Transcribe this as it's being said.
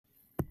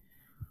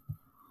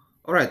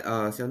All right.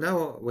 So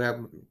now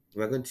we're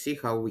going to see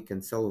how we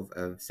can solve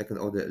a second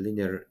order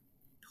linear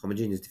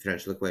homogeneous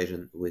differential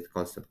equation with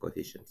constant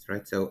coefficients,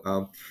 right?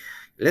 So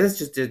let us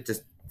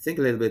just think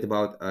a little bit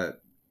about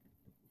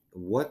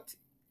what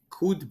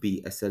could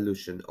be a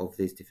solution of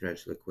this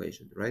differential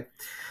equation, right?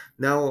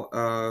 Now,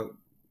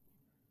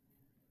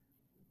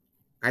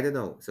 I don't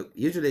know. So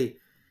usually,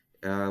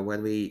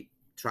 when we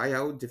try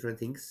out different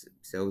things,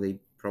 so the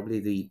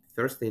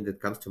first thing that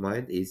comes to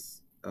mind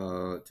is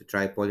to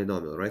try a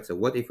polynomial, right? So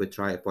what if we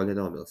try a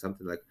polynomial,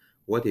 something like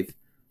what if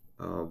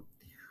um,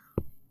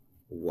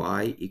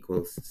 y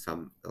equals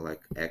some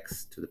like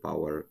x to the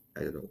power,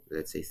 I don't know,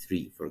 let's say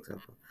 3, for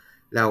example.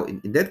 Now,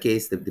 in that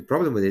case, the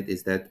problem with it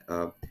is that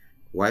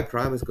y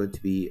prime is going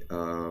to be,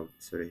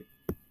 sorry,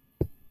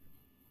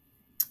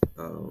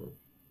 uh,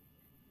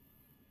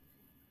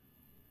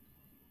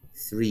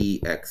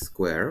 3x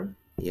squared,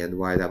 and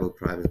y double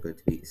prime is going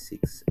to be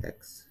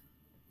 6x,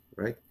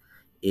 right?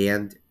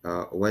 And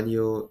when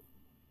you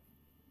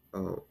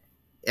uh,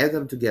 add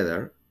them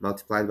together,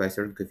 multiplied by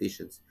certain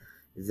coefficients,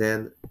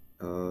 then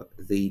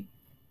the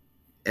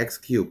x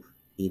cube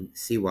in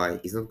cy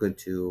is not going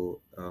to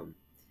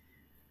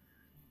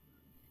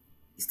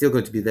it's still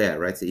going to be there,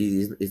 right? So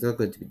it's not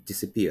going to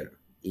disappear.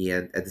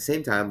 And at the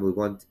same time, we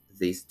want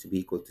this to be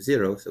equal to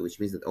 0, so which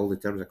means that all the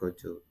terms are going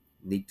to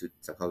need to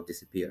somehow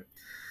disappear.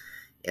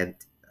 And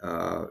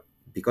uh,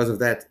 because of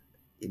that,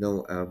 you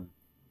know,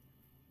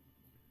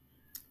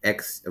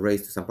 x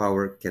raised to some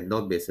power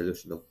cannot be a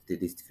solution of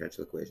this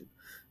differential equation,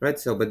 right?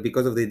 So, but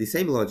because of the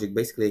same logic,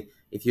 basically,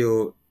 if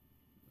you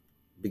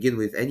begin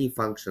with any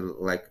function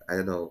like, I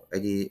don't know,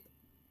 any,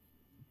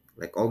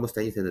 like almost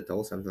anything at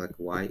all, something like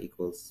y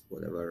equals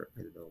whatever,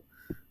 I don't know,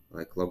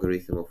 like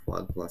logarithm of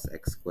 1 plus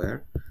x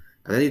squared,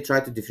 and then you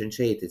try to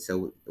differentiate it.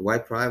 So y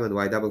prime and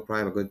y double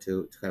prime are going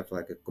to have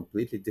like a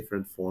completely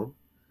different form,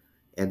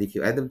 and if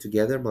you add them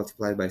together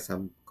multiplied by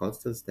some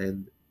constants,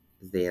 then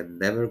they are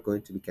never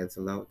going to be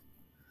cancelled out.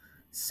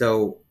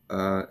 So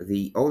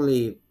the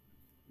only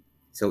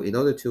so in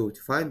order to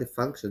find a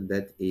function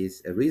that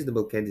is a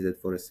reasonable candidate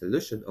for a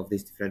solution of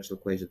this differential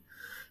equation,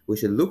 we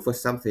should look for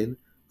something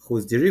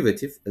whose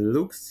derivative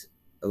looks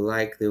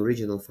like the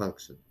original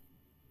function,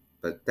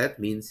 but that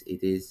means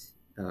it is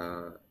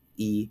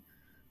e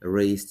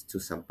raised to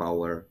some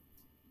power,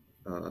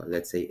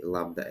 let's say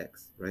lambda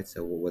x, right?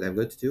 So what I'm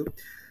going to do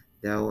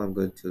now, I'm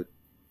going to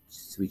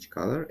switch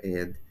color,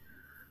 and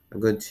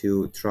I'm going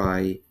to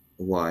try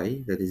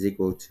y that is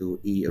equal to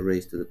e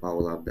raised to the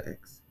power lambda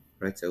x,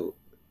 right? So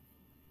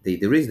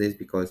the reason is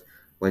because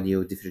when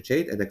you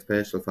differentiate an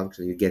exponential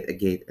function, you get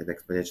again an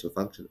exponential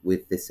function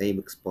with the same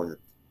exponent.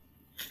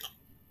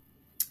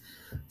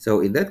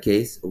 So in that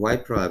case, y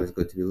prime is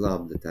going to be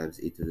lambda times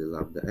e to the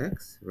lambda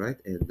x, right?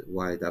 And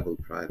y double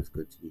prime is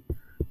going to be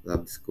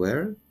lambda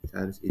squared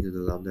times e to the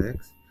lambda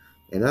x.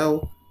 And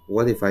now,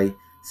 what if I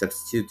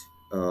substitute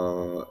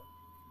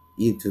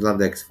e to the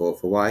lambda x for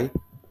y?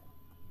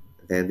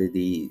 Then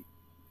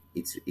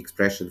its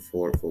expression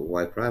for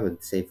y prime,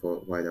 and same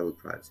for y double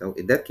prime. So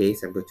in that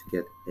case, I'm going to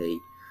get a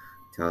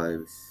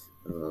times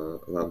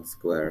lambda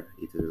square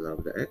e to the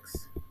lambda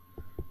x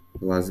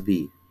plus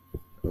b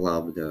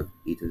lambda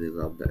e to the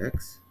lambda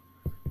x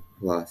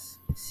plus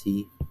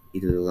c e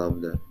to the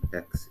lambda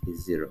x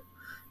is 0.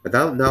 But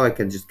now I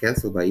can just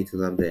cancel by e to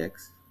the lambda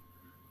x,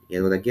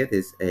 and what I get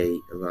is a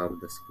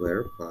lambda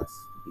square plus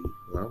b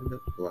lambda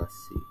plus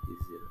c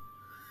is 0.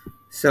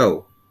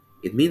 So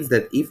it means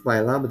that if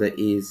my lambda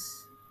is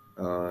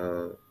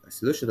a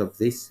solution of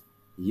this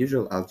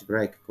usual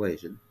algebraic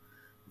equation,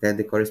 then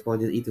the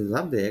corresponding e to the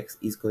lambda x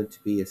is going to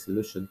be a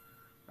solution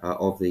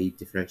of the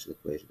differential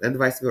equation, and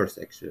vice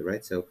versa, actually,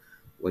 right? So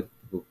what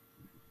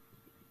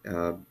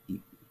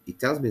it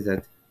tells me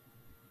that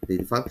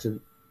the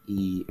function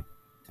e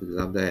to the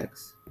lambda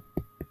x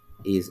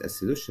is a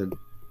solution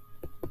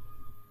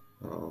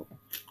uh,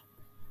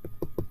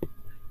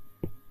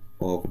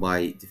 of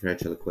my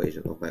differential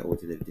equation, of my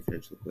ordinary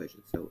differential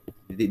equation. So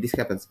this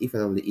happens if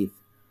and only if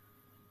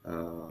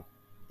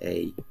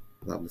a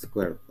lambda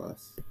squared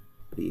plus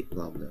b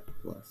lambda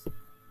plus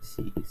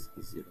c is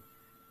 0.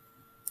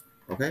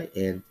 Okay,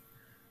 and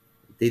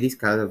this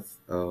kind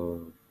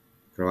of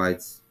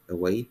provides a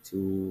way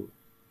to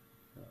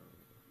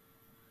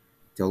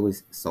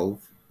always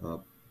solve a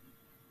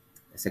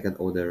second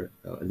order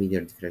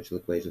linear differential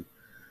equation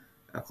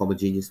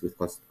homogeneous with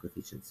constant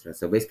coefficients. Right?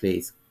 So basically,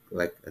 it's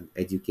like an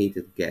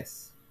educated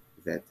guess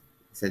that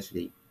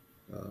essentially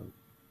uh,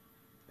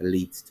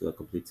 leads to a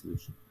complete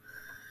solution.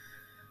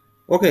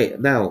 Okay,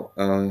 now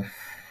uh,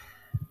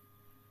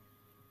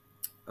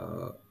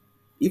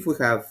 if we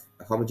have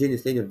a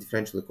homogeneous linear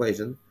differential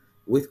equation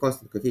with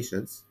constant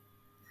coefficients,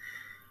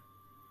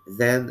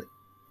 then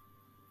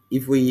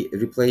if we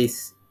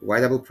replace y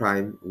double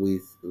prime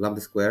with lambda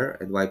square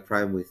and y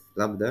prime with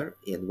lambda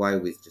and y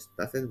with just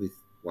nothing with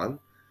 1,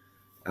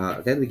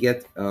 then we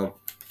get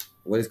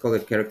what is called a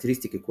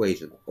characteristic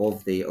equation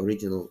of the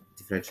original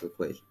differential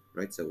equation,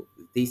 right? So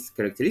this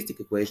characteristic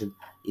equation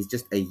is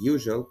just a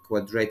usual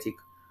quadratic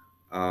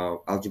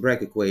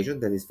algebraic equation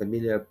that is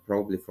familiar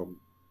probably from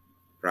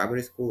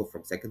primary school or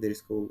from secondary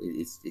school.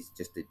 It's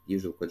just the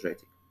usual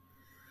quadratic,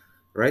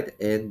 right?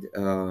 And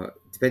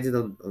depending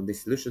on the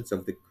solutions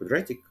of the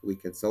quadratic, we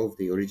can solve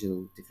the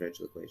original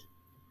differential equation,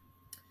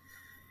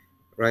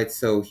 right?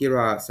 So here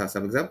are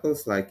some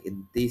examples. Like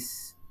in the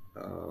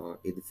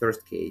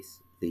first case,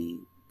 the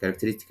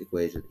characteristic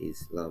equation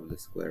is lambda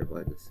square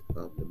minus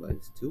lambda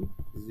minus 2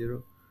 is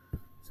 0.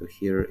 So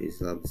here is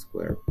lambda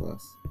square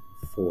plus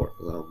 4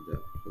 lambda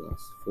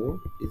plus 4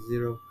 is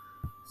 0.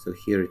 So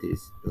here it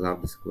is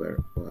lambda square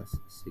plus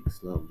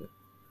 6 lambda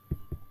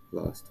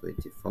plus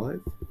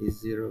 25 is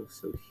 0.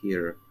 So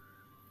here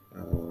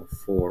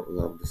 4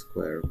 lambda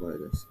square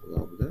minus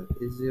lambda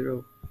is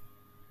 0.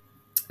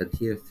 And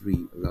here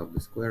 3 lambda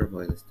square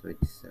minus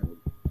 27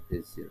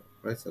 is 0.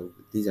 Right? So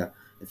these are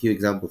a few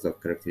examples of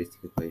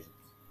characteristic equations.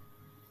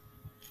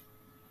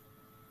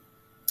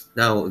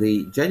 Now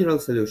the general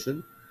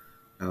solution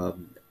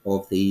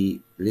of the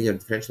linear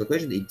differential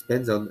equation, it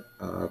depends on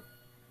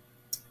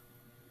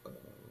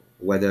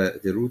whether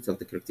the roots of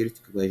the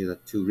characteristic equation are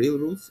two real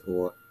roots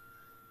or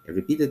a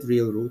repeated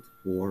real root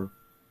or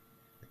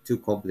two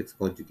complex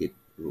conjugate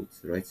roots,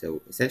 right?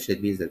 So essentially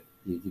it means that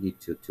you need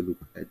to look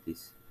at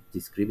this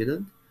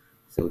discriminant.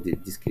 So the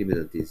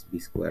discriminant is b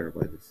squared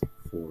minus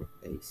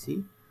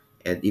 4ac.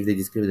 And if the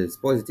discriminant is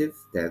positive,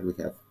 then we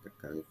have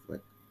kind of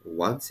like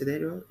one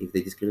scenario. If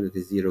the discriminant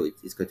is 0,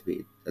 it's going to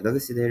be another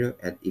scenario.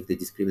 And if the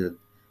discriminant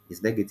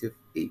is negative,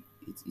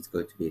 it's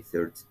going to be a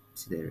third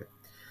scenario.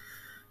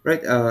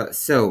 Right,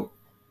 so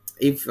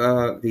if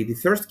the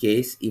first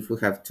case, if we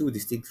have two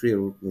distinct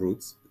real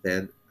roots,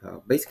 then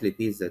basically it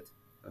means that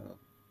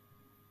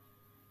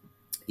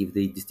if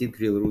the distinct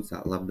real roots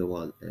are lambda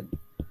 1 and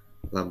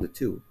lambda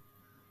 2,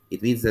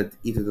 it means that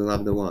e to the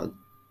lambda 1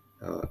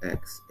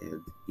 x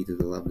and e to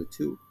the lambda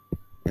 2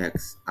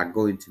 x are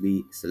going to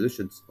be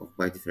solutions of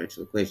my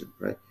differential equation,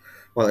 right?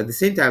 Well, at the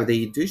same time,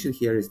 the intuition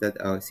here is that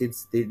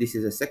since this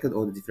is a second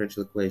order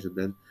differential equation,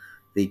 then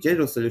the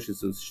general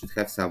solutions should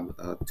have some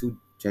two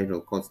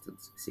general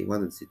constants, c1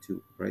 and c2,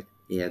 right?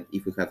 And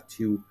if we have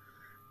two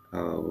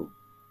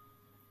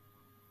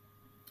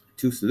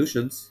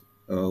solutions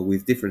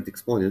with different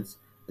exponents,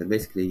 then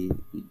basically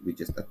we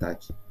just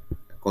attach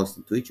a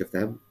constant to each of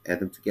them, add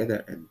them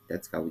together, and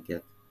that's how we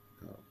get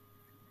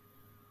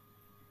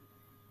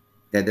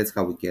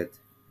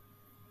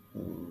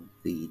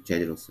the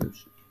general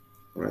solution.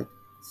 All right.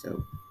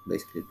 So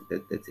basically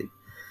that's it.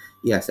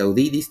 Yeah. So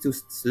these two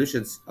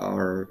solutions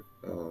are,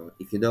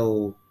 if you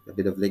know a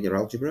bit of linear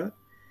algebra,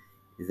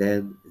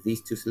 then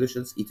these two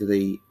solutions, e to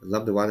the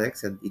lambda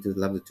 1x and e to the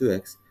lambda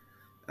 2x,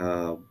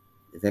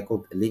 they're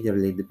called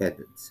linearly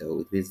independent. So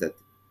it means that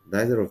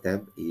neither of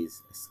them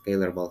is a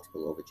scalar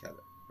multiple of each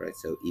other, right?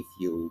 So if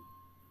you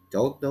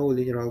don't know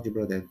linear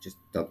algebra, then just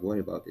don't worry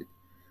about it.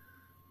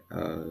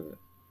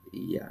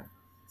 Yeah,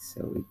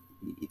 so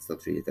it's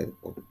not really that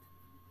important.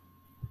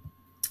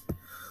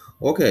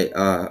 Okay,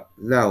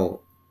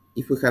 now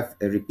if we have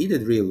a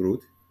repeated real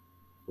root,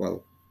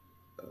 well,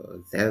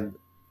 then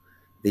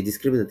the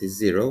discriminant is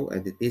 0,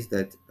 and it means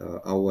that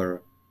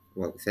well,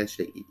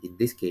 essentially in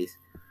this case,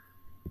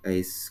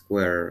 a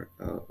square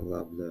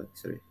lambda,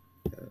 sorry,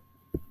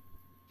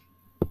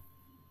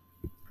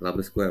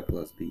 lambda square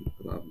plus b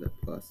lambda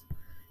plus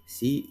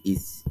c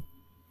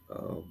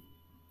um,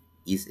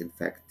 is in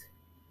fact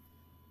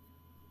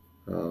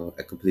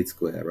a complete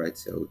square, right?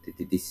 So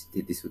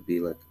this would be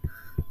like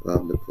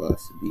lambda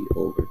plus b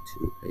over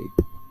 2a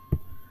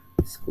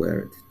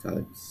squared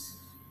times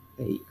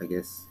a, I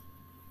guess.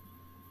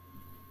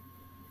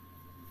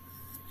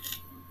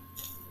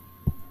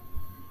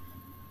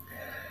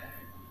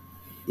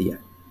 Yeah.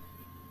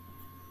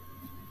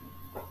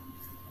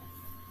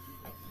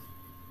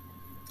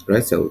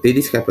 Right, so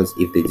this happens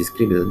if the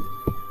discriminant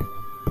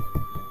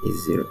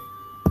is 0.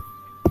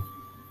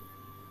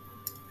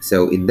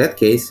 So in that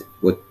case,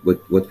 what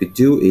we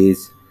do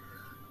is,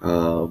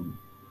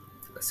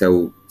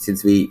 so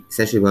since we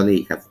essentially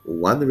only have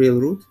one real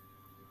root,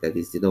 that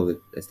is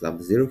denoted as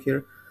lambda 0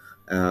 here,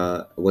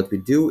 what we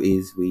do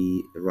is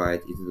we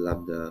write e to the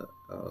lambda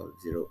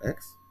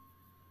 0x.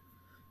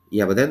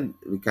 Yeah, but then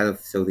we kind of,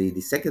 so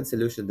the second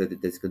solution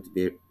that's going to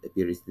be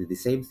appear is the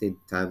same thing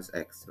times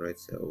x, right?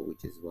 So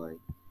which is why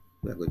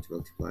we are going to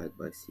multiply it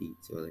by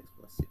c1x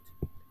plus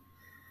c2.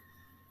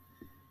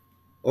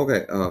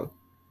 Okay,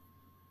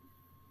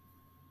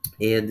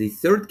 and the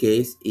third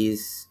case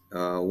is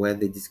when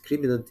the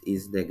discriminant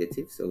is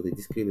negative. So the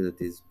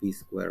discriminant is b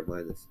squared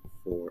minus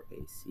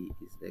 4ac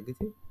is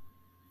negative,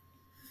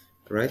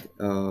 right?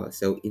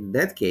 So in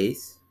that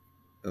case,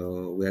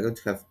 we are going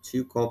to have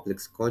two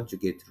complex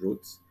conjugate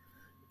roots.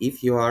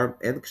 If you are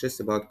anxious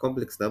about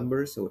complex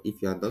numbers, or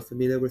if you are not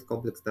familiar with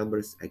complex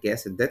numbers, I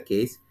guess in that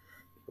case,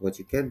 what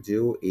you can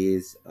do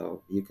is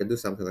you can do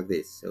something like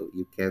this. So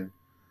you can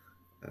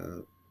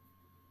uh,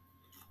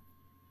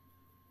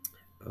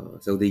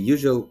 so the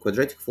usual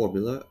quadratic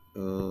formula,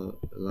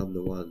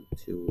 lambda 1,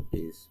 2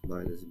 is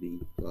minus b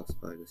plus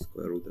minus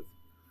square root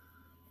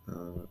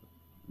of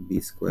b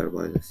squared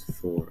minus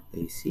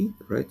 4ac,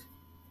 right?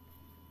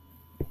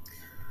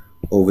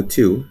 Over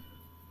 2.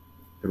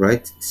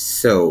 right?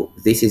 So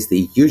this is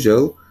the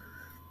usual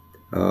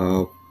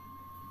uh,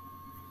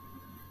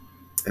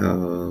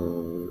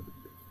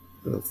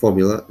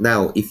 formula.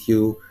 Now, if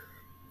you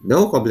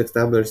know complex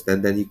numbers,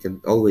 then you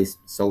can always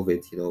solve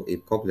it,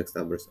 in complex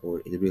numbers or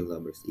in real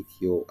numbers. If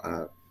you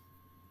are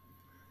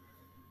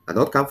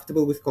not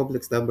comfortable with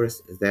complex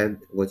numbers,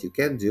 then what you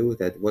can do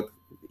that what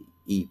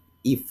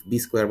if b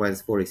squared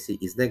minus 4ac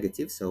is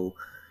negative, so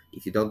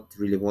if you don't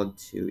really want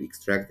to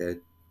extract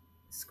the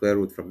square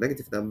root from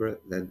negative number,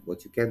 then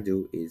what you can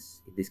do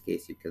is, in this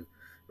case, you can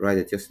write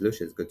that your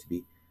solution is going to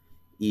be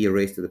e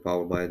raised to the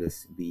power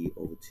minus b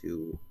over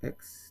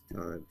 2x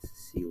times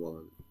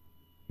c1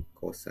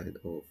 cosine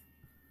of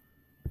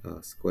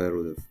square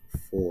root of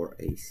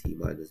 4ac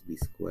minus b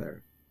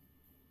squared.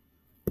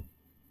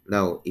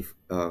 Now, if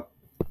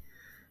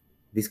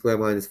b squared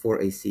minus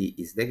 4ac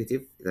is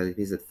negative, then it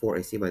means that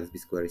 4ac minus b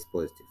squared is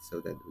positive. So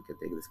then we can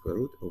take the square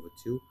root over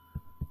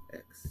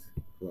 2x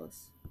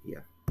plus,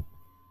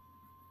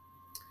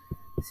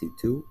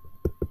 c2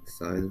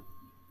 sine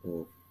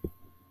of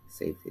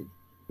same thing,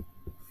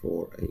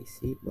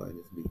 4ac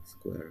minus b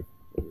squared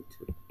over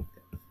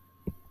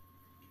 2x.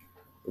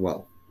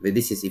 Well,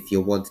 this is if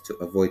you want to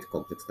avoid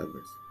complex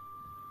numbers.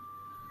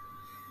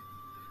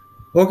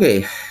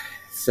 Okay,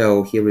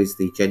 so here is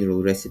the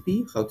general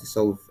recipe, how to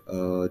solve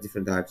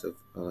different types of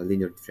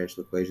linear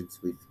differential equations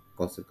with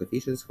constant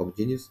coefficients,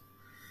 homogeneous.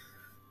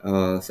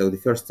 So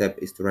the first step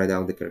is to write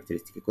down the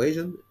characteristic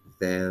equation.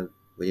 Then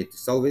we need to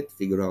solve it,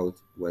 figure out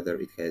whether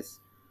it has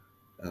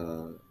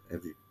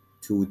every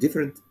two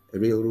different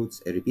real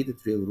roots, a repeated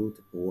real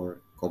root, or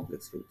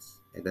complex roots.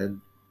 And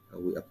then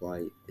we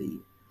apply the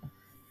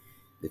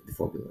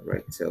formula,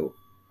 right? So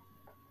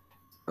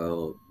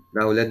uh,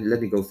 now let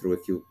me go through a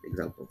few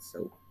examples,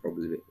 so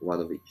probably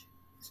one of each.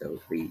 So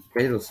the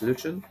general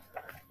solution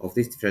of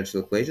this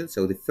differential equation.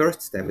 So the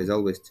first step is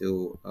always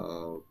to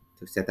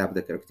set up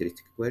the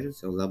characteristic equation.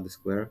 So lambda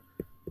square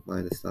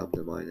minus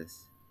lambda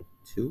minus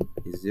 2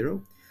 is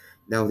 0.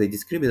 Now the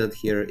discriminant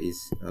here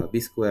is b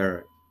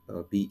square,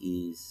 b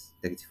is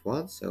negative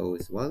 1, so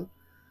it's 1,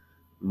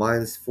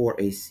 minus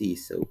 4ac,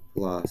 so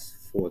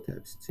plus 4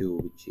 times 2,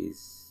 which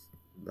is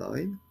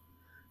 9.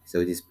 So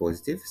it is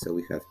positive, so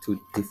we have two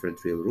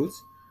different real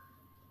roots.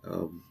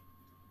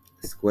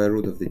 Square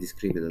root of the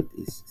discriminant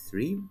is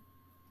 3.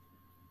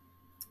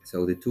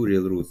 So the two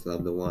real roots,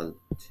 lambda 1,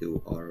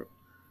 2, are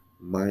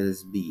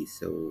minus b,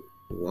 so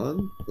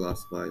 1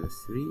 plus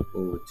minus 3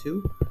 over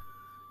 2.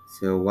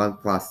 So 1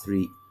 plus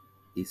 3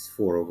 is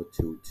 4 over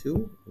 2,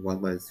 2.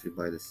 1 minus 3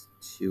 minus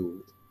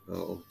 2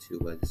 over 2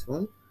 minus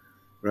 1.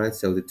 Right,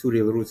 so the two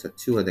real roots are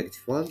 2 and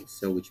negative 1,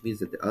 so which means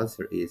that the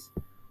answer is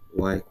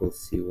y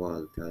equals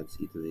c1 times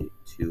e to the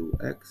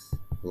 2x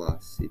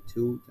plus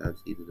c2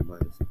 times e to the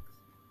minus x.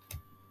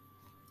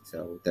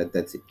 So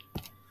that's it.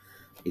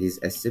 It is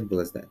as simple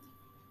as that.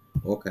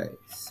 Okay,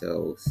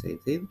 so same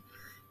thing.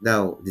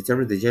 Now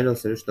determine the general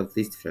solution of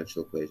this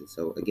differential equation.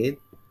 So again,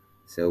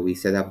 so we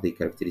set up the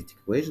characteristic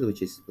equation,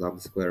 which is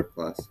lambda squared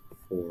plus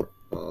 4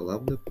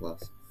 lambda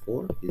plus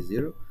 4 is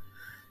 0.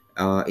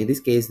 In this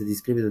case, the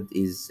discriminant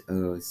is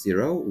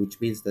 0, which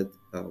means that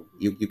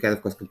you can,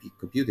 of course,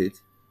 compute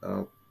it,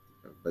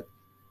 but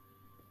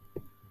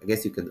I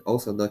guess you can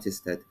also notice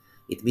that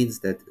it means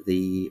that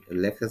the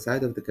left-hand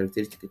side of the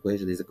characteristic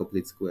equation is a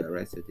complete square,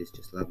 right? So it is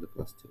just lambda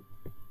plus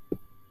 2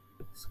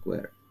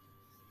 squared.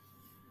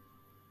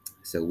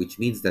 So which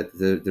means that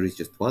there is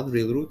just one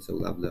real root, so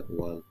lambda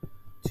 1,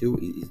 2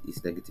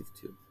 is negative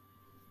 2.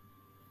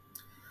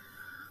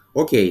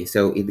 Okay,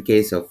 so in the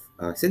case of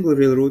a single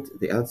real root,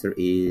 the answer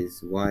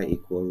is y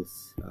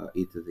equals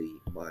e to the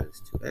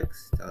minus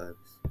 2x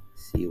times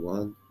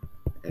c1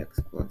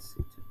 x plus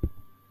c2.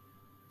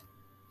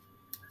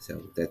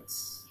 So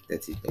that's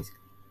it basically.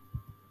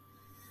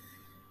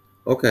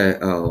 Okay,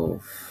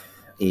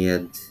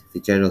 and the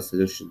general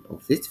solution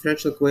of this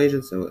differential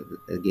equation. So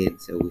again,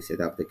 so we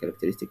set up the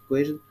characteristic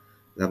equation.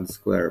 Lambda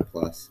squared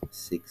plus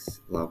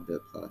 6 lambda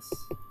plus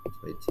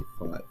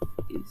 25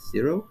 is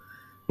 0.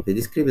 The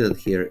discriminant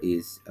here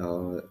is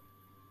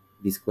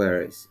b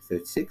squared is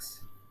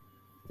 36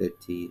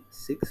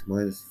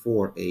 minus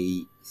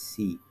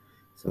 4ac,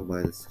 so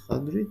minus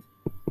 100,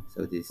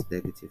 so this is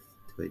negative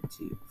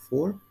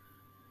 24,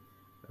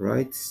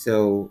 right?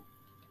 So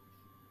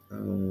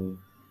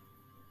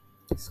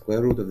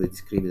square root of the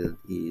discriminant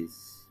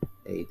is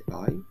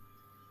 8i,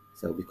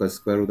 so because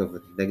square root of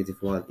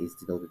negative 1 is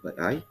denoted by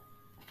I,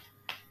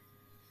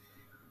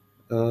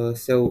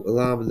 so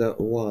lambda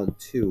 1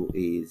 2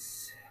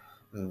 is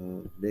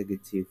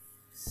negative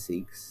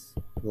 6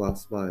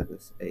 plus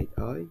minus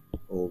 8i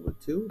over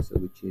 2, so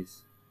which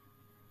is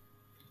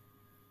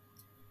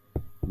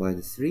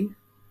minus 3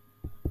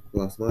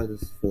 plus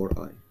minus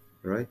 4i,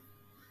 right?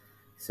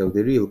 So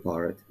the real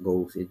part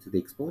goes into the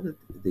exponent,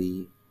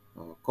 the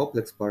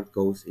complex part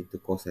goes into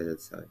cosine and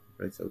sine,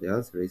 right? So the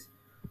answer is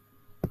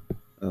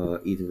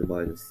e to the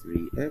minus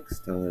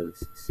 3x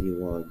times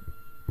c1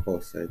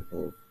 cosine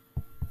of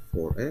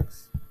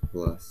 4x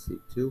plus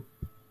c2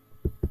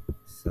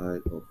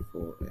 sine of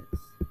 4x.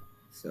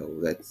 So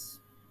that's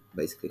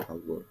basically how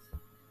it works.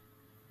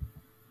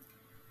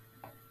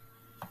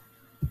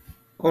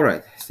 All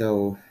right,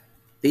 so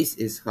this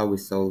is how we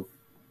solve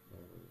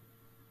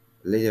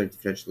linear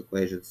differential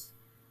equations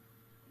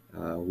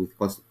with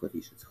constant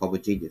coefficients,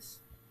 homogeneous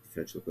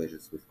differential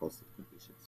equations with constant coefficients.